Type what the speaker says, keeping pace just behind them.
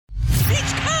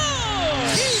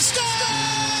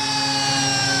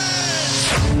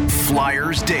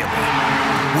Flyers Daily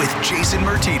with Jason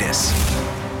Martinez.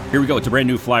 Here we go. It's a brand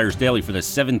new Flyers Daily for the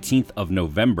 17th of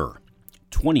November,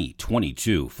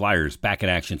 2022. Flyers back in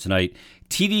action tonight.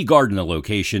 TD Garden, the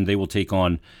location. They will take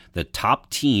on the top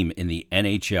team in the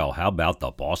NHL. How about the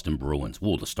Boston Bruins?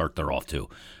 To start there off, too.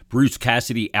 Bruce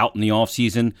Cassidy out in the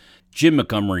offseason. Jim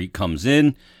Montgomery comes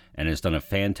in and has done a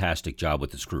fantastic job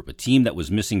with this group. A team that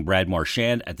was missing Brad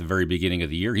Marchand at the very beginning of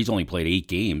the year. He's only played 8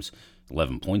 games,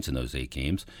 11 points in those 8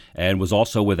 games, and was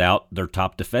also without their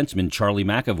top defenseman, Charlie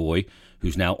McAvoy,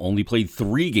 who's now only played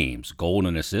 3 games, goal and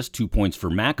an assist, 2 points for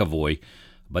McAvoy,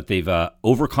 but they've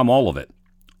overcome all of it,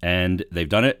 and they've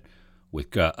done it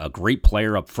with a great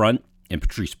player up front in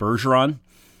Patrice Bergeron,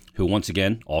 who once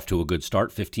again, off to a good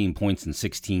start, 15 points in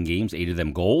 16 games, 8 of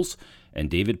them goals, and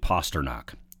David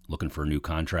Pastrnak, looking for a new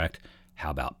contract.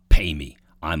 How about pay me?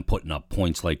 I'm putting up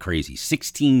points like crazy.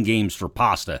 16 games for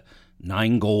Pasta,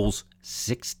 9 goals,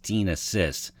 16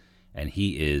 assists, and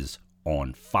he is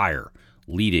on fire,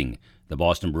 leading the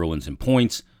Boston Bruins in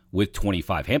points with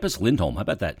 25. Hampus Lindholm, how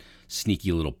about that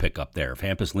sneaky little pickup there of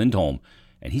Hampus Lindholm?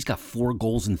 And he's got 4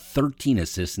 goals and 13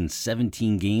 assists in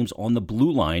 17 games on the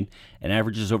blue line and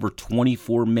averages over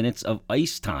 24 minutes of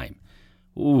ice time.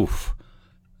 Oof.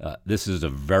 This is a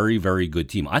very, very good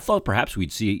team. I thought perhaps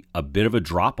we'd see a bit of a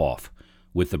drop-off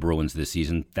with the Bruins this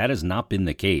season. That has not been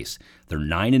the case. They're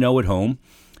 9-0 at home.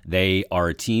 They are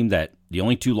a team that the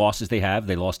only 2 losses they have,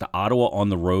 they lost to Ottawa on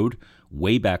the road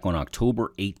way back on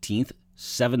October 18th,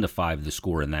 7-5 the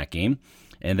score in that game.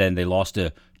 And then they lost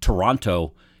to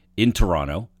Toronto in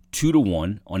Toronto,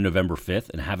 2-1 on November 5th,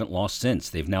 and haven't lost since.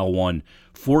 They've now won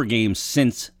 4 games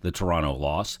since the Toronto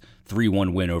loss.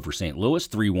 3-1 win over St. Louis,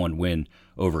 3-1 win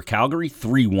over Calgary,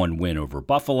 3-1 win over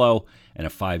Buffalo, and a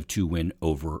 5-2 win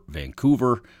over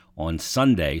Vancouver on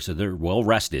Sunday. So they're well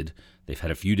rested. They've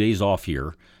had a few days off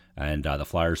here, and the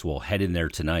Flyers will head in there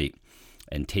tonight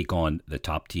and take on the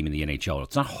top team in the NHL.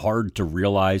 It's not hard to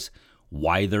realize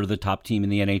why they're the top team in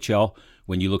the NHL.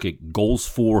 When you look at goals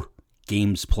for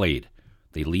games played,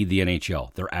 they lead the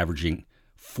NHL. They're averaging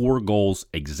 4 goals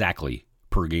exactly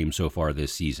per game so far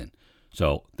this season.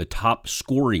 So the top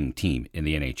scoring team in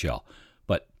the NHL.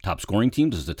 But top scoring team,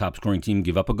 does the top scoring team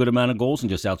give up a good amount of goals and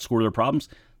just outscore their problems?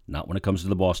 Not when it comes to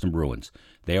the Boston Bruins.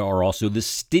 They are also the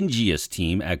stingiest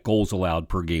team at goals allowed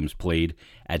per games played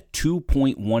at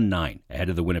 2.19, ahead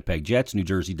of the Winnipeg Jets, New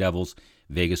Jersey Devils,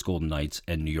 Vegas Golden Knights,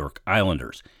 and New York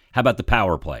Islanders. How about the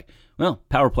power play? Well,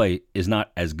 power play is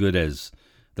not as good as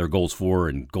their goals for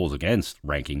and goals against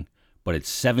ranking, but it's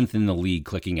 7th in the league,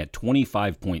 clicking at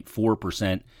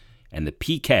 25.4%. And the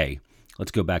PK,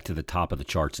 let's go back to the top of the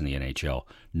charts in the NHL.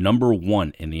 Number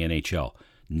 1 in the NHL,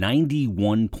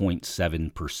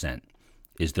 91.7%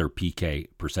 is their PK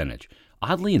percentage.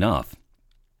 Oddly enough,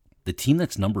 the team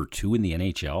that's number 2 in the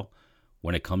NHL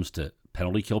when it comes to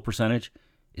penalty kill percentage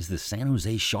is the San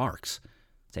Jose Sharks.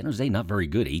 San Jose not very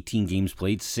good. 18 games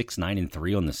played,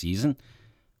 6-9-3 on the season,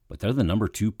 but they're the number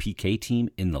 2 PK team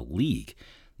in the league.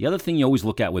 The other thing you always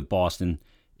look at with Boston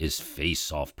is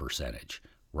face-off percentage.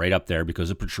 Right up there because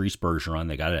of Patrice Bergeron.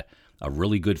 They got a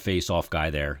really good face-off guy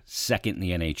there, 2nd in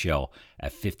the NHL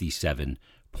at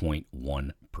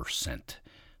 57.1%.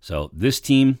 So this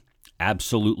team,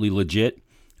 absolutely legit.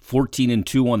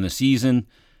 14-2 on the season.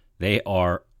 They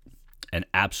are an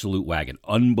absolute wagon.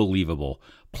 Unbelievable.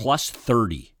 Plus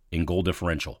 30 in goal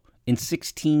differential in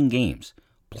 16 games.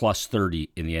 Plus 30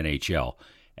 in the NHL.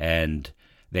 And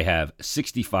they have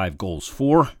 65 goals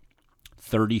for,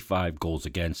 35 goals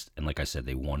against, and like I said,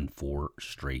 they won 4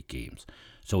 straight games.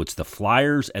 So it's the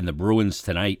Flyers and the Bruins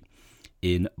tonight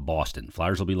in Boston.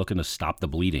 Flyers will be looking to stop the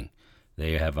bleeding.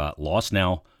 They have lost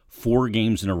now 4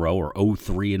 games in a row, or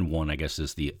 0-3-1, I guess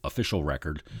is the official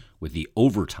record, with the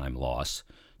overtime loss.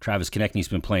 Travis Konecny's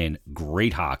been playing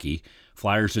great hockey.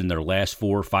 Flyers in their last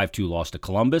 4, 5-2 loss to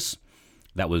Columbus.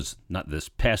 That was not this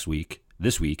week,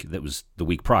 that was the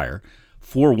week prior.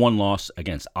 4-1 loss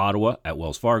against Ottawa at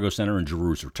Wells Fargo Center in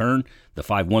Giroux's return. The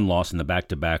 5-1 loss in the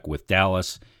back-to-back with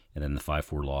Dallas, and then the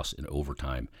 5-4 loss in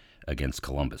overtime against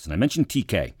Columbus. And I mentioned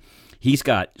TK. He's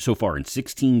got, so far in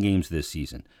 16 games this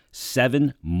season,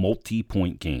 7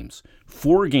 multi-point games.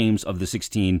 4 games of the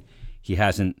 16, he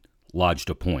hasn't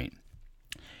lodged a point.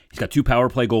 He's got 2 power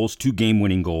play goals, 2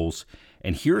 game-winning goals,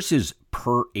 and here's his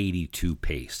per 82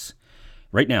 pace.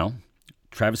 Right now,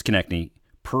 Travis Konecny,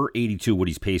 per 82, what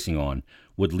he's pacing on,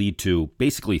 would lead to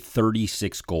basically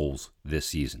 36 goals this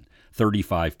season,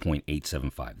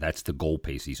 35.875. That's the goal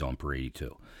pace he's on per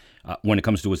 82. When it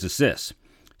comes to his assists,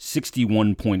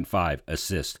 61.5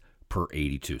 assists per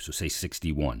 82, so say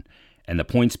 61. And the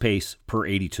points pace per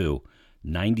 82,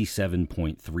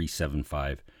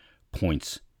 97.375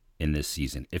 points in this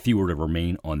season if he were to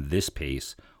remain on this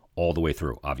pace all the way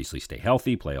through. Obviously, stay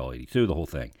healthy, play all 82, the whole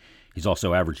thing. He's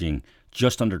also averaging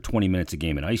just under 20 minutes a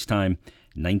game in ice time,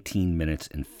 19 minutes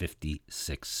and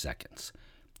 56 seconds.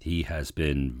 He has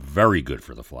been very good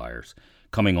for the Flyers,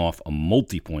 coming off a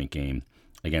multi-point game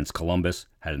against Columbus,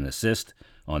 had an assist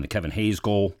on the Kevin Hayes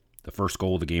goal, the first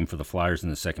goal of the game for the Flyers in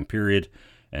the second period,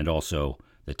 and also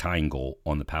the tying goal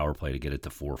on the power play to get it to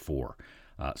 4-4.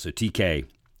 So TK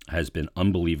has been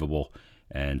unbelievable,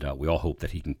 and we all hope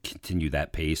that he can continue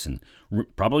that pace and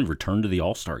probably return to the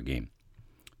All-Star game,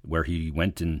 where he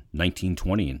went in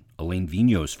 1920 in Alain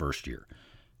Vigneault's first year.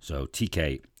 So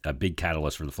TK, a big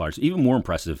catalyst for the Flyers. Even more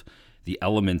impressive, the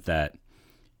element that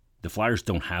the Flyers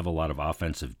don't have a lot of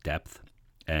offensive depth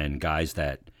and guys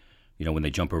that, when they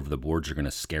jump over the boards are going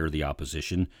to scare the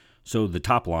opposition. So the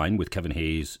top line with Kevin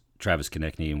Hayes, Travis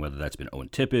Konechny, and whether that's been Owen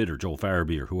Tippett or Joel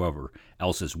Farabee or whoever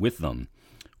else is with them,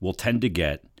 will tend to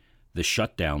get the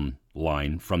shutdown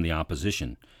line from the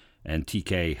opposition. And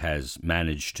TK has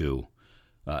managed to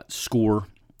score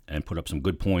and put up some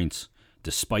good points,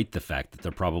 despite the fact that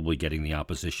they're probably getting the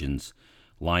opposition's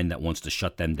line that wants to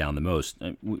shut them down the most.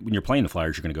 When you're playing the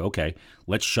Flyers, you're going to go, okay,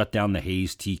 let's shut down the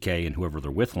Hayes, TK, and whoever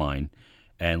they're with line,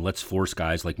 and let's force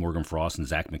guys like Morgan Frost and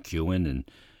Zach McEwen and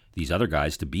these other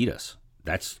guys to beat us.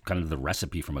 That's kind of the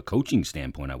recipe from a coaching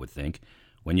standpoint, I would think,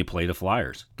 when you play the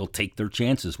Flyers. They'll take their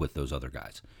chances with those other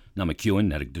guys. Now, McEwen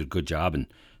did a good job and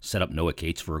set up Noah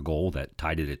Cates for a goal that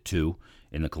tied it at 2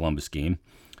 in the Columbus game.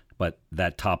 But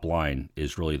that top line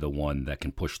is really the one that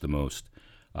can push the most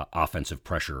offensive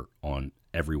pressure on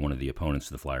every one of the opponents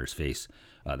the Flyers face.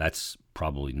 That's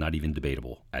probably not even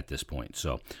debatable at this point.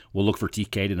 So we'll look for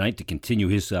TK tonight to continue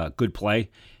his good play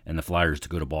and the Flyers to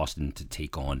go to Boston to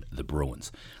take on the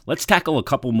Bruins. Let's tackle a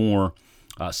couple more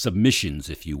submissions,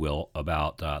 if you will,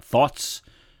 about thoughts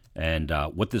and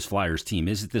what this Flyers team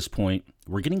is at this point.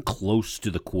 We're getting close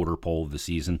to the quarter pole of the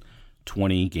season.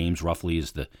 20 games roughly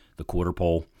is the quarter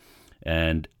pole.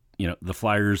 And, the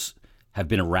Flyers have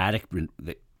been erratic,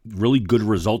 really good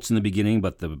results in the beginning,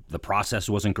 but the process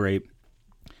wasn't great.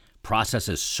 Process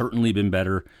has certainly been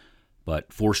better,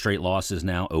 but 4 straight losses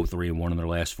now, 0-3-1 in their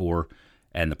last 4,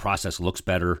 and the process looks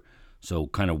better. So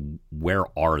kind of where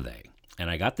are they? And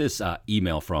I got this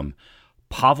email from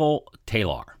Pavel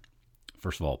Taylor.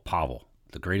 First of all, Pavel,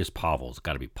 the greatest Pavel's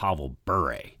got to be Pavel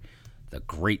Bure, the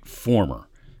great former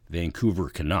Vancouver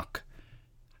Canuck.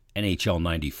 NHL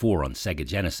 94 on Sega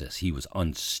Genesis. He was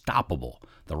unstoppable,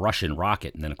 the Russian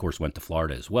Rocket, and then, of course, went to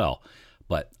Florida as well.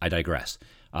 But I digress.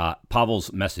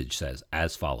 Pavel's message says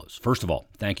as follows. First of all,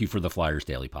 thank you for the Flyers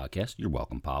Daily Podcast. You're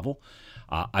welcome, Pavel.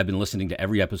 I've been listening to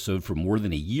every episode for more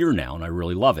than a year now, and I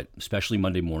really love it, especially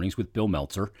Monday mornings with Bill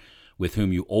Meltzer, with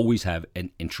whom you always have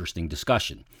an interesting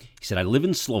discussion. He said, I live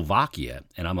in Slovakia,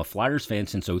 and I'm a Flyers fan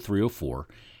since 03-04,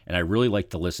 and I really like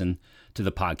to listen to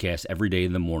the podcast every day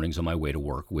in the mornings on my way to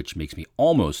work, which makes me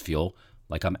almost feel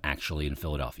like I'm actually in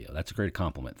Philadelphia. That's a great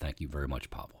compliment. Thank you very much,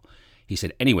 Pavel. He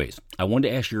said, anyways, I wanted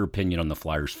to ask your opinion on the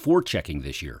Flyers' forechecking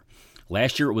this year.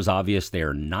 Last year, it was obvious they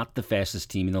are not the fastest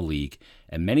team in the league,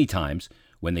 and many times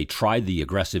when they tried the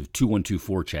aggressive 2-1-2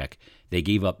 forecheck, they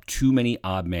gave up too many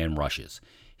odd man rushes.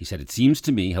 He said, it seems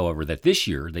to me, however, that this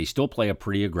year they still play a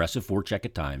pretty aggressive forecheck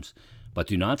at times, but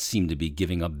do not seem to be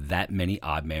giving up that many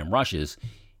odd man rushes,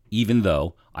 even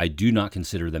though I do not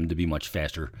consider them to be much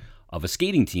faster of a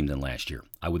skating team than last year.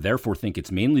 I would therefore think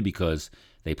it's mainly because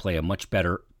they play a much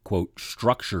better, quote,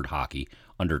 structured hockey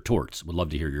under Torts. Would love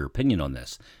to hear your opinion on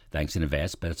this. Thanks in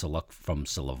advance. Best of luck from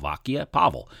Slovakia.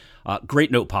 Pavel.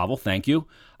 Great note, Pavel. Thank you.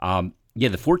 The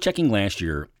forechecking last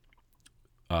year,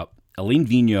 Alain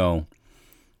Vigneault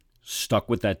stuck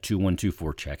with that 2-1-2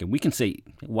 forecheck. And we can say,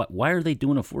 why are they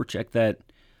doing a forecheck that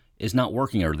is not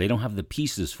working or they don't have the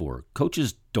pieces for?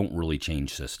 Coaches don't really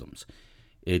change systems.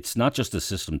 It's not just a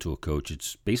system to a coach.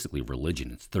 It's basically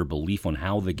religion. It's their belief on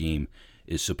how the game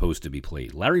is supposed to be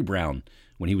played. Larry Brown,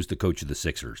 when he was the coach of the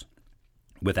Sixers,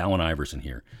 with Allen Iverson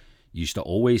here, used to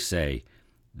always say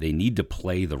they need to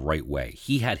play the right way.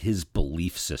 He had his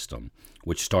belief system,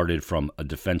 which started from a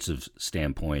defensive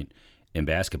standpoint in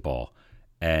basketball,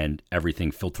 and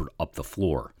everything filtered up the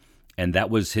floor. And that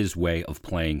was his way of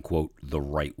playing, quote, the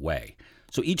right way.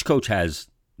 So each coach has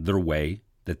their way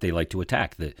that they like to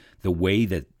attack, the way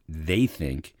that they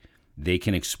think they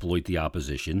can exploit the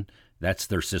opposition. That's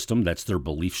their system, that's their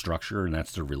belief structure, and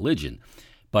that's their religion.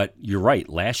 But you're right,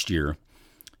 last year,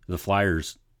 the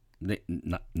Flyers,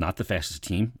 not the fastest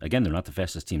team. Again, they're not the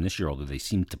fastest team this year, although they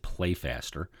seem to play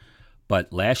faster.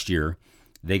 But last year,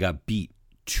 they got beat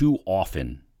too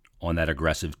often on that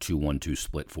aggressive 2-1-2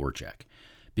 split forecheck.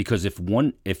 Because if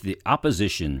the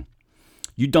opposition,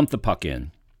 you dump the puck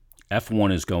in,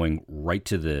 F1 is going right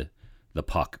to the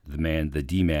puck, the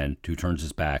D-man who turns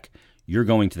his back. You're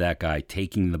going to that guy,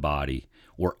 taking the body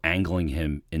or angling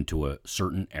him into a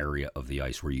certain area of the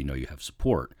ice where you know you have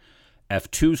support.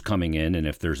 F2's coming in, and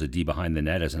if there's a D behind the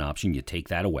net as an option, you take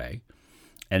that away.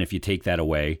 And if you take that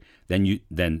away, then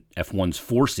F1's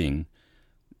forcing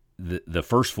the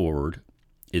first forward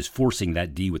is forcing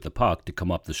that D with the puck to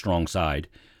come up the strong side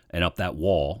and up that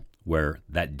wall where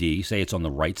that D, say it's on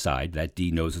the right side, that D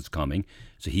knows it's coming,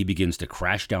 so he begins to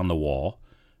crash down the wall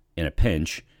in a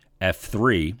pinch.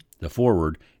 F3, the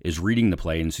forward, is reading the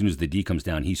play, and as soon as the D comes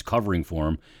down, he's covering for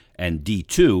him, and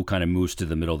D2 kind of moves to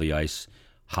the middle of the ice,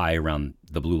 high around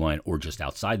the blue line or just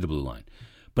outside the blue line.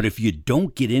 But if you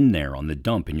don't get in there on the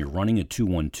dump and you're running a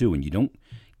 2-1-2 and you don't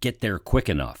get there quick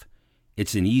enough,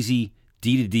 it's an easy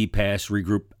D to D pass,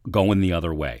 regroup, going the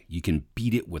other way. You can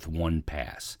beat it with one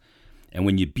pass. And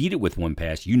when you beat it with one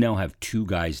pass, you now have two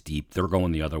guys deep. They're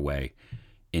going the other way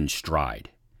in stride,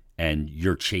 and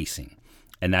you're chasing.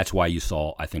 And that's why you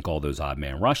saw, I think, all those odd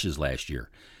man rushes last year.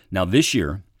 Now, this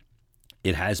year,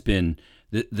 it has been,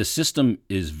 the system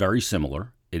is very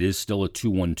similar. It is still a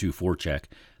 2-1-2 forecheck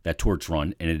that Torts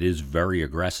run, and it is very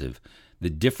aggressive. The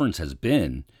difference has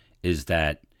been is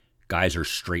that guys are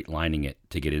straight lining it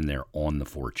to get in there on the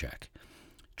forecheck.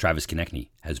 Travis Konechny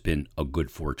has been a good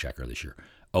forechecker this year.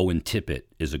 Owen Tippett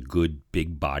is a good,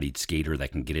 big-bodied skater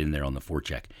that can get in there on the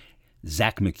forecheck.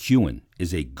 Zach McEwen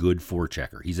is a good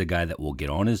forechecker. He's a guy that will get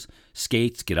on his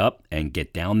skates, get up, and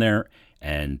get down there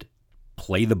and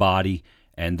play the body.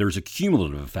 And there's a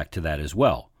cumulative effect to that as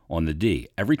well on the D.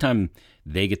 Every time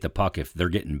they get the puck, if they're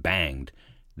getting banged,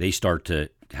 they start to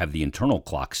have the internal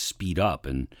clock speed up,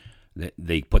 and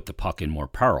they put the puck in more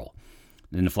peril.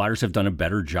 And the Flyers have done a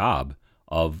better job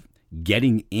of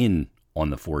getting in on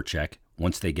the forecheck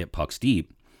once they get pucks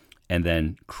deep, and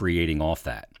then creating off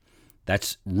that.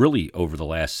 That's really over the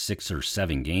last 6 or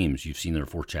 7 games, you've seen their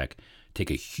forecheck take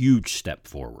a huge step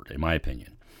forward, in my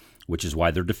opinion, which is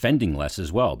why they're defending less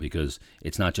as well, because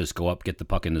it's not just go up, get the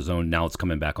puck in the zone, now it's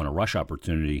coming back on a rush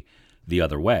opportunity the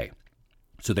other way.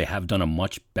 So they have done a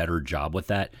much better job with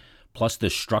that. Plus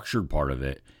the structured part of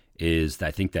it is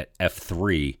I think that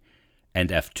F3 and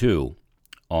F2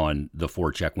 on the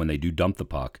forecheck when they do dump the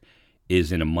puck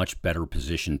is in a much better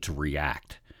position to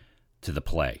react to the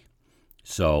play.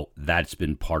 So that's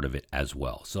been part of it as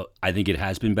well. So I think it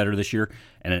has been better this year.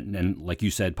 And like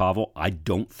you said, Pavel, I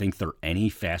don't think they're any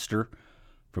faster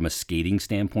from a skating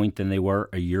standpoint than they were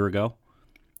a year ago.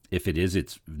 If it is,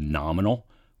 it's nominal,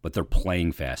 but they're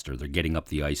playing faster. They're getting up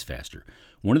the ice faster.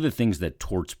 One of the things that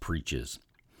Torts preaches,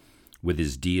 with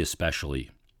his D especially,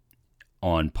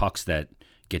 on pucks that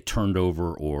get turned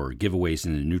over or giveaways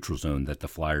in the neutral zone that the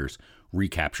Flyers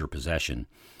recapture possession,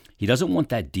 he doesn't want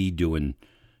that D doing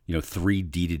 3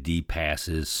 D-to-D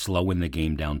passes, slowing the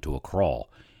game down to a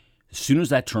crawl. As soon as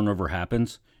that turnover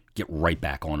happens, get right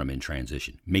back on them in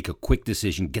transition. Make a quick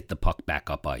decision, get the puck back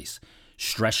up ice.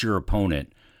 Stress your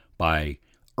opponent by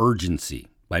urgency,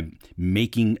 by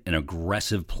making an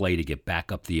aggressive play to get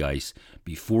back up the ice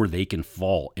before they can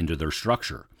fall into their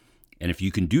structure. And if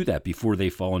you can do that before they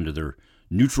fall into their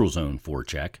neutral zone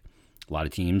forecheck, a lot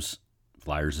of teams,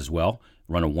 Flyers as well,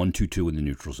 run a 1-2-2 in the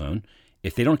neutral zone.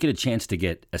 If they don't get a chance to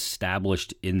get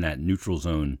established in that neutral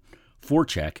zone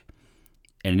forecheck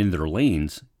and in their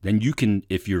lanes, then you can,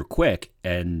 if you're quick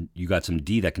and you got some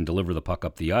D that can deliver the puck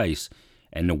up the ice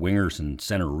and the wingers and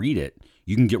center read it,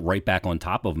 you can get right back on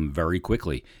top of them very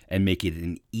quickly and make it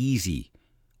an easy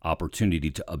opportunity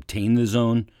to obtain the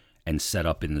zone and set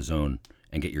up in the zone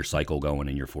and get your cycle going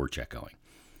and your forecheck going.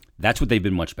 That's what they've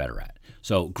been much better at.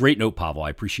 So great note, Pavel. I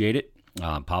appreciate it.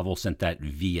 Pavel sent that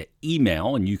via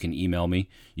email, and you can email me.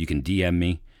 You can DM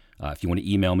me. If you want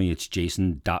to email me, it's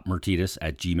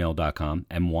jason.myrtetus@gmail.com,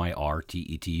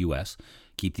 MYRTETUS.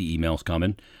 Keep the emails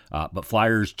coming. But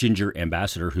Flyers Ginger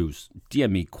Ambassador, who's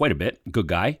DM'd me quite a bit, good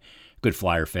guy, good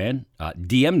Flyer fan,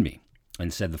 DM'd me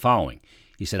and said the following.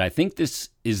 He said, I think this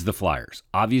is the Flyers.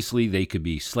 Obviously, they could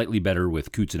be slightly better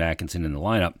with Coots and Atkinson in the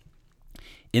lineup.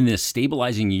 In this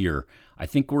stabilizing year, I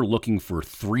think we're looking for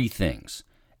 3 things: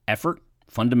 effort,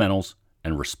 fundamentals,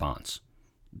 and response.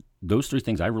 Those 3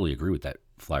 things, I really agree with that,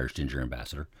 Flyers Ginger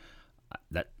Ambassador.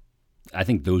 I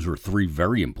think those are 3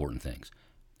 very important things.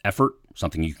 Effort,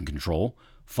 something you can control.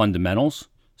 Fundamentals,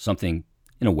 something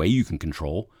in a way you can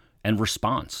control. And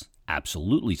response,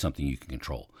 absolutely something you can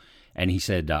control. And he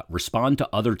said, respond to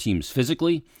other teams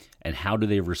physically, and how do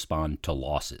they respond to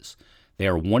losses? They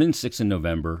are 1-6 in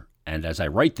November, and as I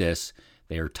write this,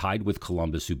 they are tied with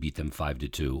Columbus, who beat them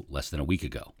 5-2 less than a week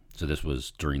ago. So this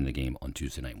was during the game on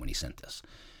Tuesday night when he sent this.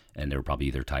 and they were probably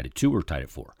either tied at 2 or tied at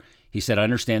 4. He said, I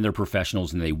understand they're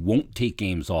professionals and they won't take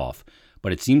games off,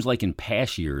 but it seems like in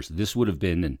past years, this would have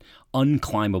been an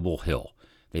unclimbable hill.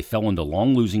 They fell into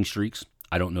long losing streaks.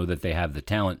 I don't know that they have the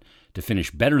talent to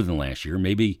finish better than last year.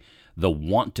 Maybe they'll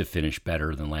want to finish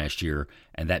better than last year,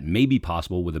 and that may be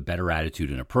possible with a better attitude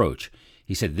and approach.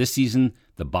 He said this season,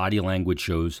 the body language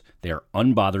shows they are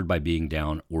unbothered by being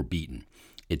down or beaten.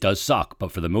 It does suck,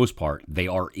 but for the most part, they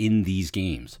are in these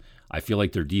games. I feel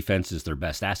like their defense is their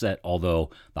best asset, although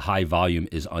the high volume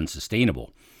is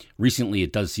unsustainable. Recently,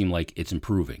 it does seem like it's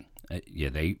improving.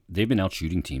 They've been out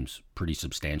shooting teams pretty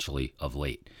substantially of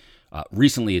late.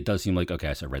 Recently, it does seem like,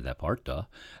 okay, I read that part, duh.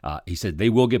 He said they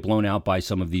will get blown out by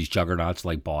some of these juggernauts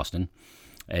like Boston.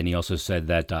 And he also said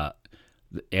that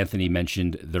Anthony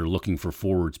mentioned they're looking for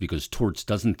forwards because Torts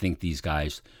doesn't think these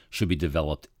guys should be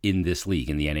developed in this league,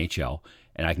 in the NHL.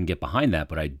 And I can get behind that,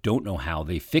 but I don't know how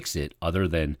they fix it other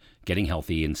than getting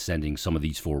healthy and sending some of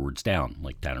these forwards down,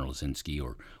 like Tanner Laczynski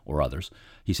or others.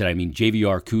 He said,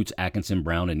 JVR, Coots, Atkinson,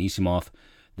 Brown, and Isimov,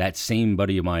 that same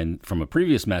buddy of mine from a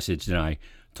previous message, and I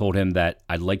told him that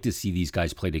I'd like to see these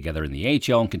guys play together in the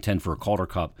AHL and contend for a Calder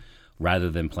Cup rather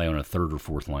than play on a third or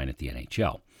fourth line at the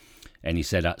NHL. And he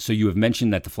said, so you have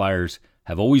mentioned that the Flyers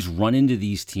have always run into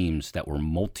these teams that were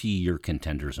multi-year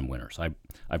contenders and winners.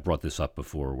 I brought this up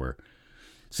before where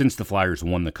since the Flyers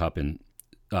won the Cup in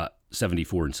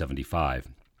 74 and 75,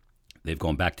 they've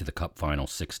gone back to the Cup final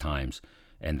 6 times,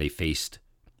 and they faced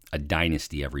a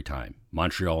dynasty every time.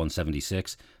 Montreal in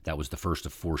 76, that was the first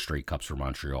of 4 straight Cups for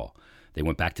Montreal. They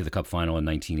went back to the Cup final in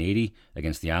 1980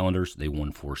 against the Islanders. They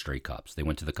won 4 straight Cups. They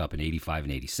went to the Cup in 85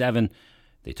 and 87.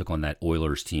 They took on that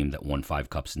Oilers team that won 5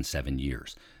 Cups in 7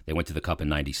 years. They went to the Cup in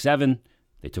 97.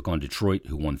 They took on Detroit,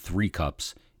 who won 3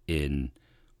 Cups in,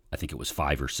 I think it was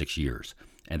 5 or 6 years.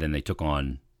 And then they took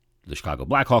on the Chicago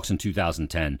Blackhawks in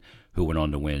 2010, who went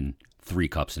on to win 3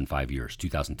 Cups in 5 years,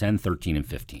 2010, 13, and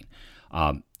 15.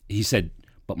 He said,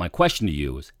 but my question to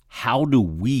you is, how do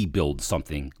we build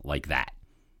something like that?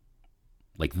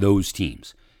 Like those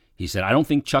teams? He said, I don't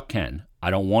think Chuck can. I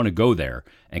don't want to go there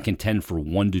and contend for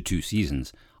 1 to 2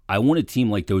 seasons. I want a team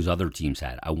like those other teams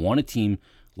had. I want a team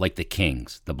like the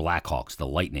Kings, the Blackhawks, the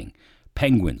Lightning,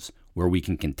 Penguins, where we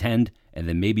can contend and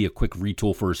then maybe a quick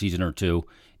retool for a season or 2,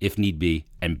 if need be,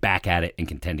 and back at it and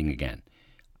contending again.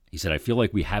 He said, I feel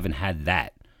like we haven't had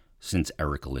that since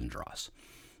Eric Lindros.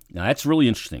 Now, that's really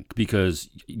interesting because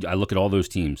I look at all those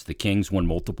teams. The Kings won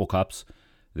multiple Cups.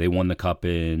 They won the Cup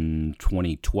in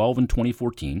 2012 and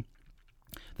 2014.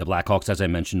 The Blackhawks, as I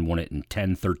mentioned, won it in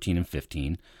 10, 13, and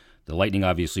 15. The Lightning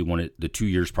obviously won it the 2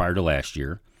 years prior to last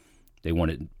year. They won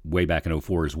it way back in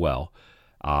 2004 as well.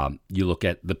 You look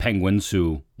at the Penguins,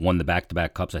 who won the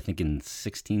back-to-back Cups, I think in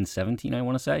 16, 17, I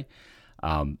want to say.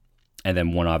 And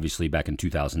then won, obviously, back in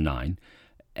 2009.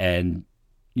 And,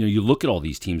 you look at all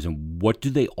these teams, and what do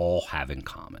they all have in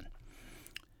common?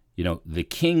 The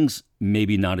Kings,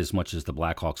 maybe not as much as the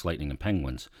Blackhawks, Lightning, and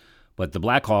Penguins, but the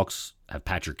Blackhawks have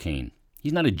Patrick Kane.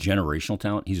 He's not a generational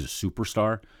talent. He's a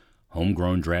superstar.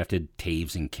 Homegrown, drafted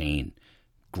Taves and Kane.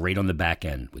 Great on the back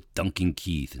end with Duncan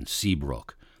Keith and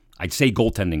Seabrook. I'd say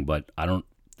goaltending, but I don't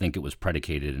think it was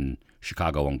predicated in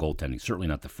Chicago on goaltending. Certainly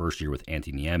not the first year with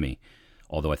Antti Niemi,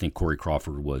 although I think Corey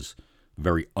Crawford was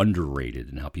very underrated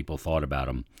in how people thought about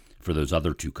him for those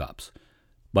other 2 Cups.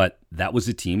 But that was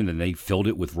a team, and then they filled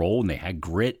it with role, and they had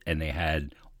grit, and they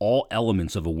had all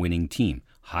elements of a winning team.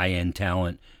 High-end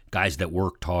talent, guys that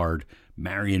worked hard,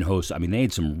 Marian Hossa. They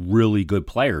had some really good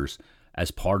players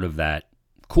as part of that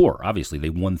core. Obviously, they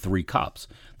won 3 Cups.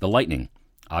 The Lightning,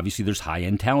 obviously there's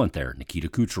high-end talent there. Nikita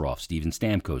Kucherov, Steven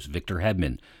Stamkos, Victor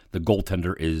Hedman. The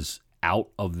goaltender is out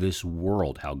of this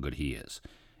world how good he is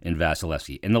in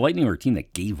Vasilevsky. And the Lightning are a team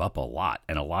that gave up a lot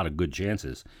and a lot of good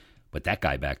chances. But that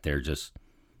guy back there just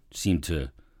seemed to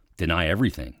deny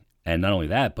everything. And not only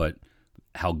that, but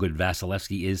how good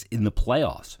Vasilevsky is in the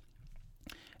playoffs.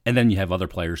 And then you have other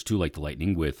players, too, like the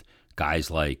Lightning, with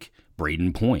guys like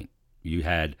Braden Point. You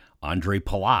had Andre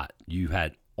Palat. You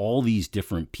had all these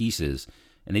different pieces,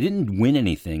 and they didn't win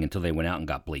anything until they went out and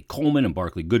got Blake Coleman and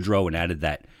Barclay Goodrow and added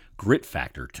that grit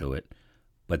factor to it.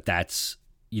 But that's,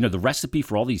 the recipe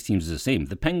for all these teams is the same.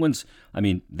 The Penguins,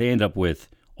 they end up with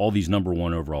all these number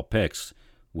 1 overall picks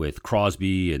with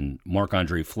Crosby and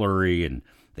Marc-Andre Fleury, and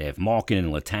they have Malkin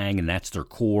and Letang, and that's their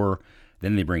core.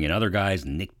 Then they bring in other guys,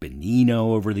 Nick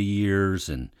Bonino over the years,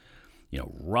 and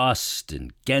Rust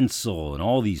and Gensel and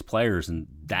all these players, and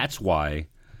that's why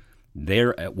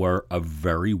we're a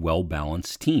very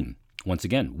well-balanced team, once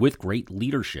again, with great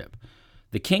leadership.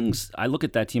 The Kings, I look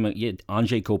at that team,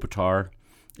 Anze Kopitar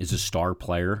is a star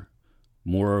player,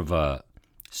 more of a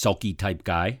Selke-type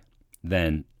guy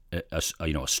than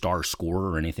a star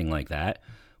scorer or anything like that.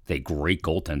 They had great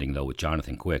goaltending, though, with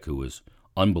Jonathan Quick, who was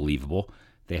unbelievable.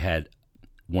 They had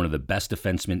one of the best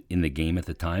defensemen in the game at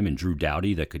the time, and Drew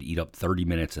Doughty, that could eat up 30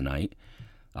 minutes a night.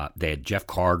 They had Jeff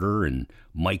Carter and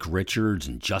Mike Richards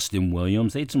and Justin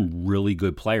Williams. They had some really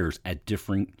good players at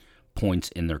different points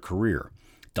in their career.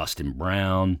 Dustin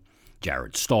Brown,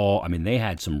 Jared Stahl. I mean, they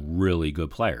had some really good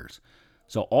players.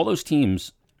 So all those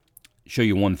teams show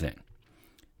you one thing,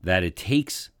 that it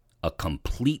takes a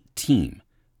complete team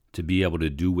to be able to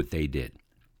do what they did.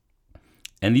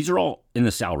 And these are all in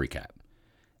the salary cap.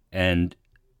 And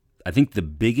I think the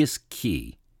biggest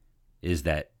key is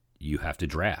that you have to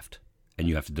draft and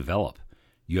you have to develop.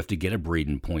 You have to get a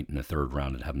Braden Point in the third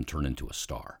round and have him turn into a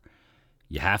star.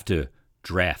 You have to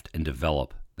draft and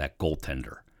develop that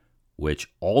goaltender,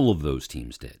 which all of those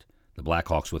teams did. The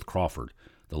Blackhawks with Crawford,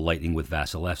 the Lightning with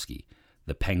Vasilevsky,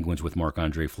 the Penguins with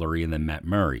Marc-Andre Fleury and then Matt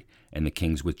Murray, and the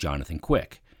Kings with Jonathan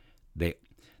Quick.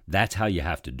 That's how you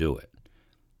have to do it.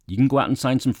 You can go out and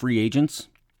sign some free agents,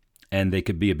 and they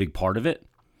could be a big part of it.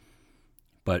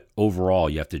 But overall,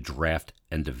 you have to draft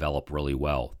and develop really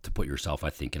well to put yourself, I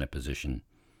think, in a position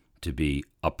to be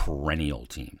a perennial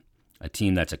team. A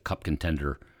team that's a cup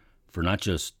contender for not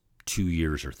just 2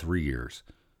 years or 3 years,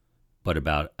 but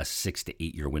about a 6 to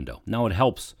 8 year window. Now, it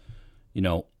helps,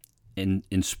 in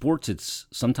sports, it's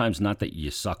sometimes not that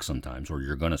you suck sometimes or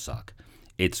you're going to suck.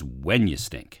 It's when you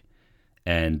stink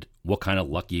and what kind of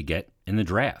luck you get in the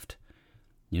draft.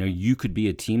 You could be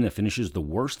a team that finishes the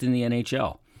worst in the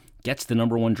NHL, gets the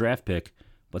number 1 draft pick,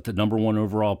 but the number 1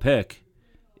 overall pick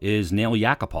is Nail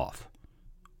Yakupov.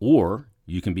 Or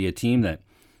you can be a team that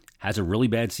has a really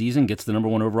bad season, gets the number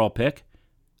 1 overall pick,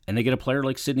 and they get a player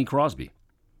like Sidney Crosby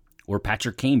or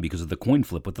Patrick Kane because of the coin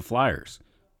flip with the Flyers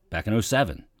back in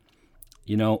 2007.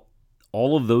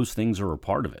 All of those things are a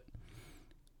part of it.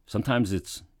 Sometimes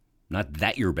it's not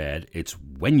that you're bad, it's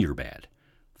when you're bad.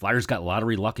 Flyers got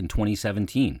lottery luck in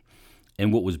 2017,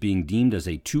 and what was being deemed as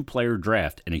a 2-player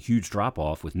draft and a huge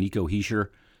drop-off with Nico Hischier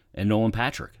and Nolan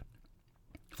Patrick.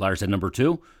 Flyers had number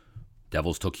 2.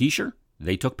 Devils took Hischier.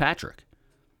 They took Patrick.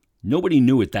 Nobody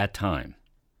knew at that time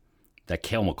that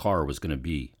Cale Makar was going to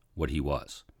be what he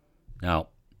was. Now,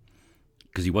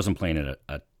 because he wasn't playing at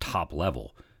a top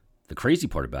level, the crazy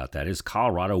part about that is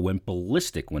Colorado went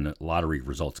ballistic when the lottery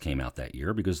results came out that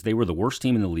year because they were the worst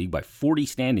team in the league by 40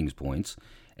 standings points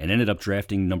and ended up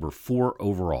drafting number 4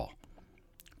 overall.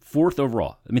 4th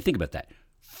overall. I mean, think about that.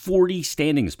 40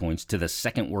 standings points to the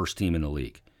second worst team in the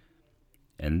league.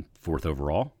 And 4th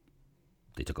overall,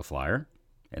 they took a flyer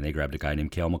and they grabbed a guy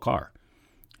named Cale Makar,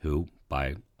 who,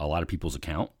 by a lot of people's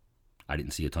account, I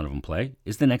didn't see a ton of him play,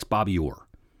 is the next Bobby Orr.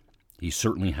 He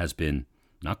certainly has been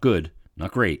not good,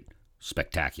 not great,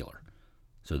 spectacular.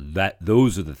 So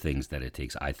those are the things that it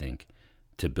takes, I think,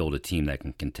 to build a team that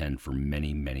can contend for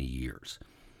many, many years.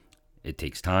 It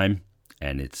takes time,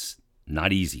 and it's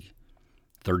not easy.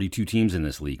 32 teams in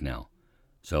this league now.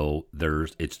 So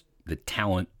the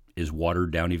talent is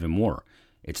watered down even more.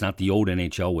 It's not the old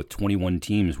NHL with 21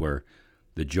 teams where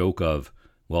the joke of,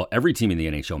 well, every team in the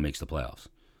NHL makes the playoffs.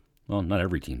 Well, not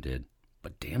every team did,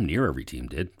 but damn near every team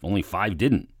did. Only 5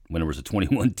 didn't when it was a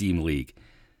 21-team league.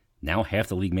 Now half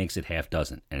the league makes it, half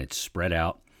doesn't, and it's spread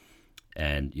out.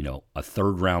 And, a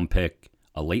third-round pick,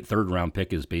 a late third-round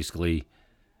pick is basically,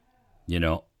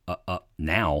 now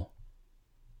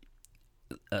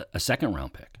a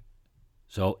second-round pick.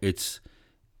 So it's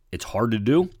hard to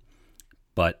do,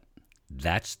 but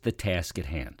that's the task at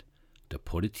hand, to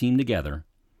put a team together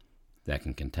that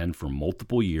can contend for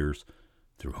multiple years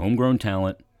through homegrown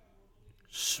talent,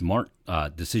 smart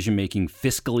decision-making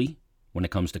fiscally when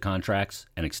it comes to contracts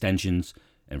and extensions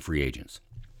and free agents.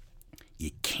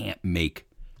 You can't make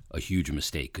a huge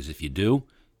mistake, because if you do,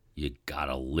 you got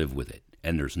to live with it.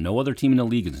 And there's no other team in the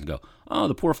league that's going to go, oh,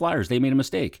 the poor Flyers, they made a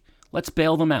mistake. Let's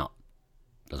bail them out.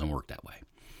 Doesn't work that way.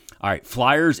 All right,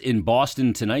 Flyers in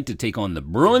Boston tonight to take on the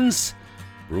Bruins.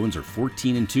 Bruins are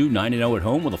 14-2, 9-0 at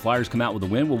home. Will the Flyers come out with a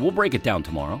win? Well, we'll break it down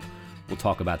tomorrow. We'll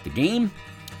talk about the game,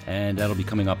 and that'll be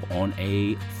coming up on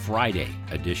a Friday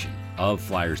edition of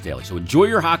Flyers Daily. So enjoy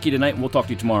your hockey tonight, and we'll talk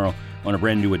to you tomorrow on a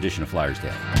brand new edition of Flyers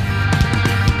Daily.